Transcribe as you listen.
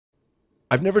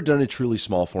I've never done a truly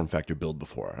small form factor build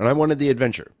before, and I wanted the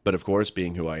adventure. But of course,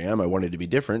 being who I am, I wanted to be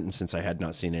different, and since I had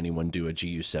not seen anyone do a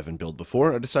GU7 build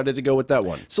before, I decided to go with that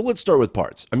one. So let's start with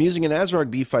parts. I'm using an ASRock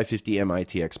B550M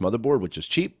ITX motherboard, which is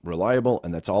cheap, reliable,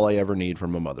 and that's all I ever need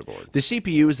from a motherboard. The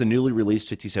CPU is the newly released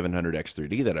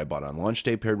 5700X3D that I bought on launch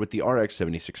day, paired with the RX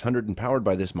 7600 and powered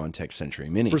by this Montech Century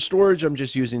Mini. For storage, I'm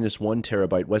just using this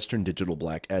 1TB Western Digital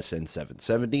Black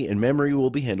SN770, and memory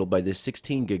will be handled by this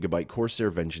 16GB Corsair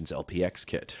Vengeance LPX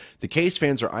kit. The case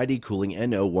fans are ID Cooling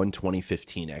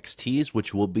NO12015XTs,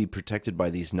 which will be protected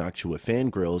by these Noctua fan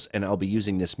grills, and I'll be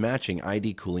using this matching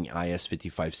ID Cooling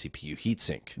IS55 CPU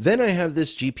heatsink. Then I have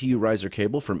this GPU riser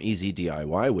cable from Easy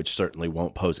DIY, which certainly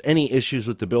won't pose any issues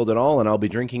with the build at all, and I'll be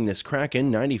drinking this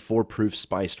Kraken 94 proof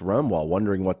spiced rum while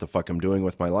wondering what the fuck I'm doing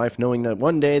with my life, knowing that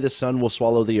one day the sun will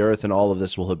swallow the earth and all of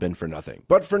this will have been for nothing.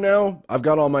 But for now, I've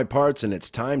got all my parts and it's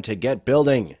time to get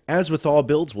building. As with all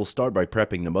builds, we'll start by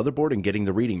prepping the motherboard and getting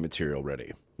the reading material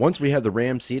ready. Once we have the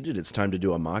RAM seated, it's time to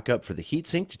do a mock-up for the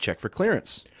heatsink to check for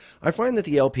clearance. I find that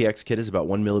the LPX kit is about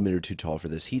 1mm too tall for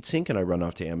this heatsink, and I run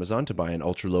off to Amazon to buy an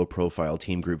ultra-low profile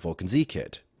Team Group Vulcan Z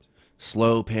kit.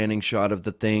 Slow panning shot of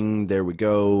the thing, there we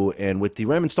go, and with the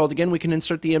RAM installed again, we can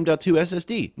insert the M.2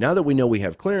 SSD. Now that we know we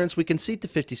have clearance, we can seat the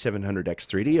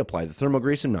 5700X3D, apply the thermal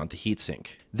grease, and mount the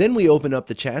heatsink. Then we open up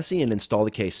the chassis and install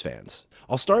the case fans.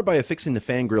 I'll start by affixing the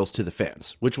fan grills to the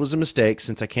fans, which was a mistake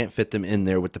since I can't fit them in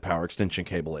there with the power extension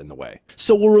cable in the way.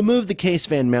 So we'll remove the case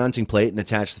fan mounting plate and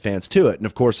attach the fans to it, and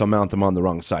of course I'll mount them on the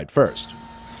wrong side first.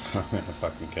 I'm gonna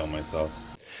fucking kill myself.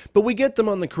 But we get them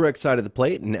on the correct side of the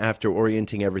plate, and after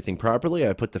orienting everything properly,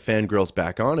 I put the fan grills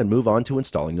back on and move on to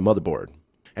installing the motherboard.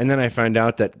 And then I find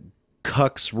out that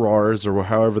Cuxrars, or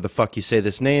however the fuck you say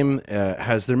this name,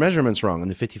 has their measurements wrong,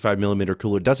 and the 55mm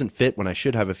cooler doesn't fit when I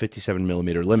should have a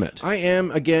 57mm limit. I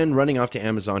am, again, running off to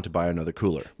Amazon to buy another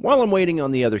cooler. While I'm waiting on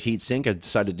the other heatsink, I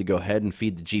decided to go ahead and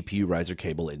feed the GPU riser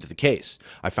cable into the case.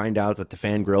 I find out that the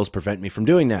fan grills prevent me from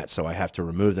doing that, so I have to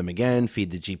remove them again, feed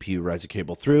the GPU riser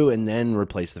cable through, and then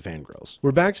replace the fan grills.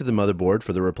 We're back to the motherboard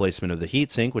for the replacement of the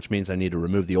heatsink, which means I need to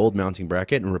remove the old mounting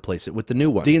bracket and replace it with the new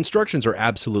one. The instructions are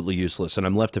absolutely useless, and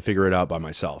I'm left to figure it out by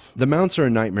myself. The mounts are a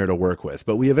nightmare to work with,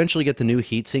 but we eventually get the new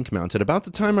heatsink mounted about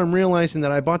the time I'm realizing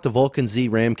that I bought the Vulcan Z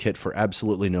RAM kit for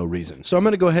absolutely no reason. So I'm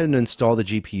going to go ahead and install the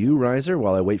GPU riser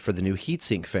while I wait for the new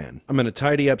heatsink fan. I'm going to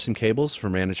tidy up some cables for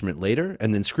management later,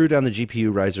 and then screw down the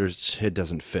GPU risers. It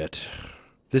doesn't fit.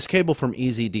 This cable from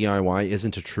Easy DIY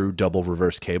isn't a true double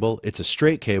reverse cable. It's a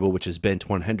straight cable which is bent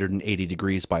 180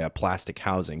 degrees by a plastic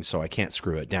housing, so I can't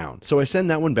screw it down. So I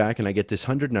send that one back and I get this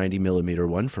 190mm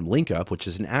one from LINKUP, which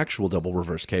is an actual double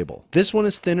reverse cable. This one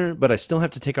is thinner, but I still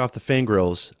have to take off the fan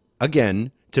grills,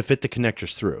 again, to fit the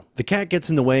connectors through. The cat gets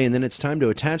in the way, and then it's time to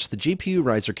attach the GPU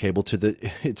riser cable to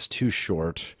the... it's too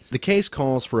short. The case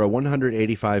calls for a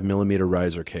 185mm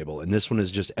riser cable, and this one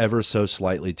is just ever so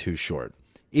slightly too short.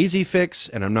 Easy fix,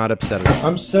 and I'm not upset at all.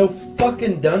 I'm so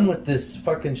fucking done with this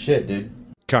fucking shit, dude.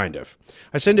 Kind of.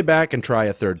 I send it back and try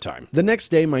a third time. The next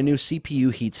day, my new CPU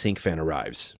heatsink fan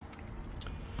arrives.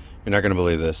 You're not gonna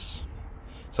believe this.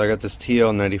 So I got this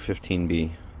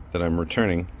TL9015B that I'm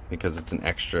returning because it's an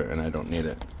extra and I don't need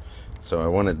it. So I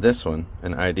wanted this one,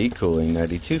 an ID Cooling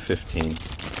 9215.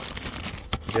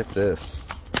 Get this.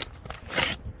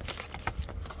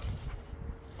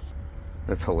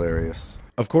 That's hilarious.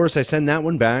 Of course, I send that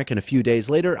one back, and a few days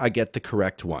later, I get the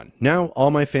correct one. Now,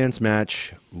 all my fans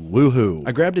match. Woohoo!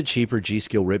 I grabbed a cheaper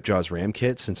G-Skill Ripjaws RAM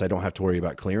kit since I don't have to worry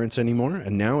about clearance anymore,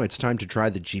 and now it's time to try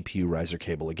the GPU riser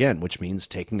cable again, which means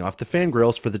taking off the fan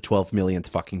grills for the 12 millionth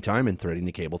fucking time and threading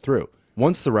the cable through.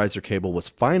 Once the riser cable was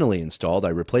finally installed, I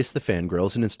replaced the fan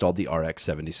grills and installed the RX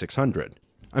 7600.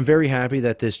 I'm very happy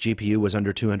that this GPU was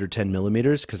under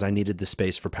 210mm because I needed the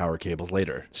space for power cables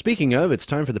later. Speaking of, it's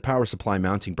time for the power supply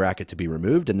mounting bracket to be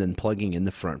removed and then plugging in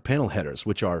the front panel headers,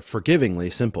 which are forgivingly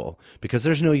simple. Because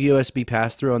there's no USB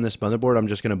pass-through on this motherboard, I'm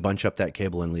just going to bunch up that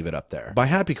cable and leave it up there. By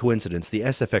happy coincidence, the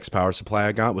SFX power supply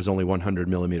I got was only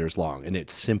 100mm long, and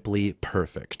it's simply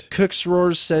perfect.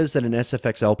 Cuxrars says that an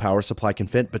SFXL power supply can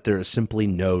fit, but there is simply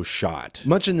no shot.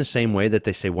 Much in the same way that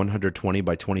they say 120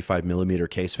 by 25mm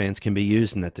case fans can be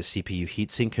used, and that the CPU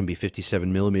heatsink can be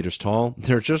 57mm tall,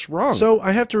 they're just wrong. So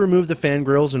I have to remove the fan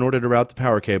grills in order to route the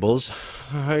power cables.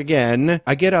 Again,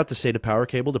 I get out the SATA power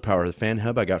cable to power the fan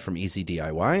hub I got from Easy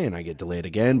DIY, and I get delayed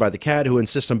again by the cat who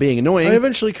insists on being annoying. I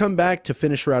eventually come back to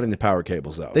finish routing the power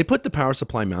cables though. They put the power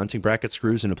supply mounting bracket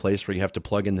screws in a place where you have to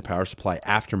plug in the power supply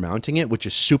after mounting it, which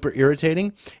is super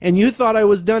irritating. And you thought I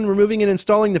was done removing and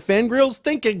installing the fan grills?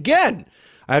 Think again!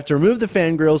 I have to remove the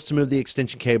fan grills to move the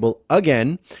extension cable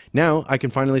again. Now I can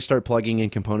finally start plugging in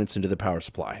components into the power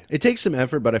supply. It takes some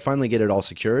effort, but I finally get it all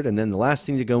secured, and then the last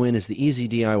thing to go in is the easy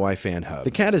DIY fan hub.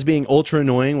 The cat is being ultra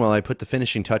annoying while I put the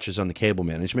finishing touches on the cable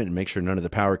management and make sure none of the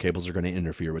power cables are going to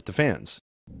interfere with the fans.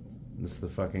 This is the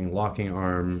fucking locking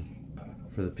arm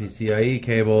for the PCIe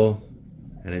cable,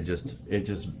 and it just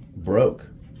broke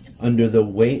under the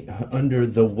weight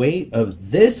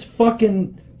of this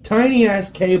fucking tiny ass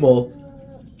cable.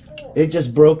 It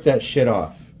just broke that shit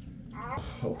off.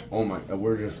 Oh my,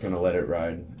 we're just gonna let it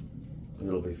ride.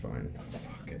 It'll be fine.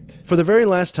 Fuck it. For the very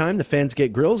last time, the fans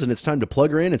get grills, and it's time to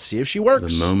plug her in and see if she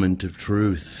works. The moment of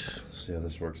truth. Let's see how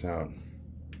this works out.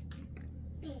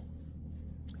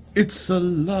 It's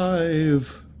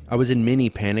alive. I was in mini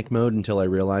panic mode until I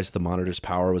realized the monitor's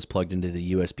power was plugged into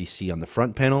the USB-C on the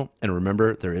front panel, and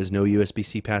remember, there is no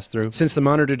USB-C pass-through. Since the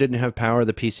monitor didn't have power,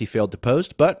 the PC failed to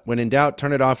post, but when in doubt,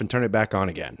 turn it off and turn it back on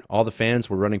again. All the fans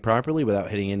were running properly without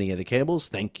hitting any of the cables,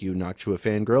 thank you Noctua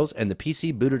fan grills, and the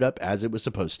PC booted up as it was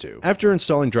supposed to. After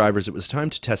installing drivers, it was time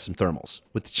to test some thermals.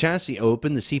 With the chassis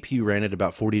open, the CPU ran at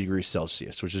about 40 degrees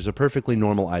Celsius, which is a perfectly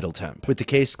normal idle temp. With the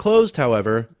case closed,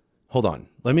 however, hold on.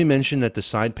 Let me mention that the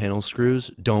side panel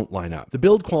screws don't line up. The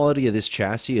build quality of this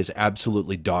chassis is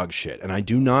absolutely dog shit, and I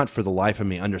do not for the life of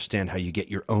me understand how you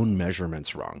get your own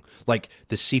measurements wrong. Like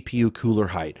the CPU cooler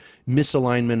height,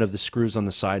 misalignment of the screws on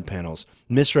the side panels,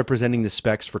 misrepresenting the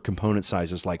specs for component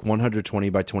sizes like 120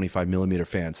 by 25 millimeter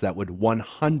fans that would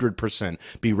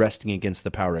 100% be resting against the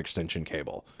power extension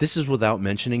cable. This is without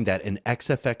mentioning that an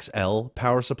XFXL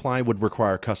power supply would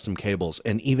require custom cables,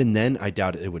 and even then I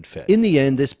doubt it would fit. In the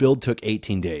end, this build took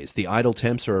 18 days. The idle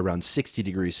temps are around 60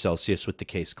 degrees Celsius with the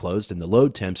case closed, and the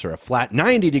load temps are a flat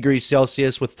 90 degrees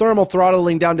Celsius with thermal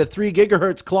throttling down to 3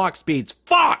 gigahertz clock speeds.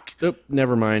 Fuck! Oop,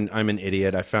 never mind. I'm an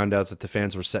idiot. I found out that the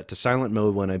fans were set to silent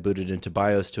mode when I booted into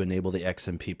BIOS to enable the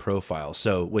XMP profile.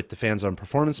 So with the fans on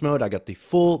performance mode, I got the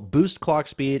full boost clock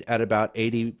speed at about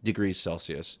 80 degrees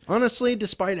Celsius. Honestly,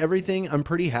 despite everything, I'm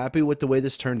pretty happy with the way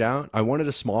this turned out. I wanted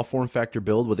a small form factor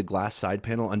build with a glass side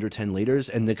panel under 10 liters,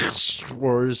 and the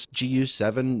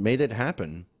GU7 made it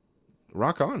happen.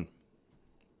 Rock on.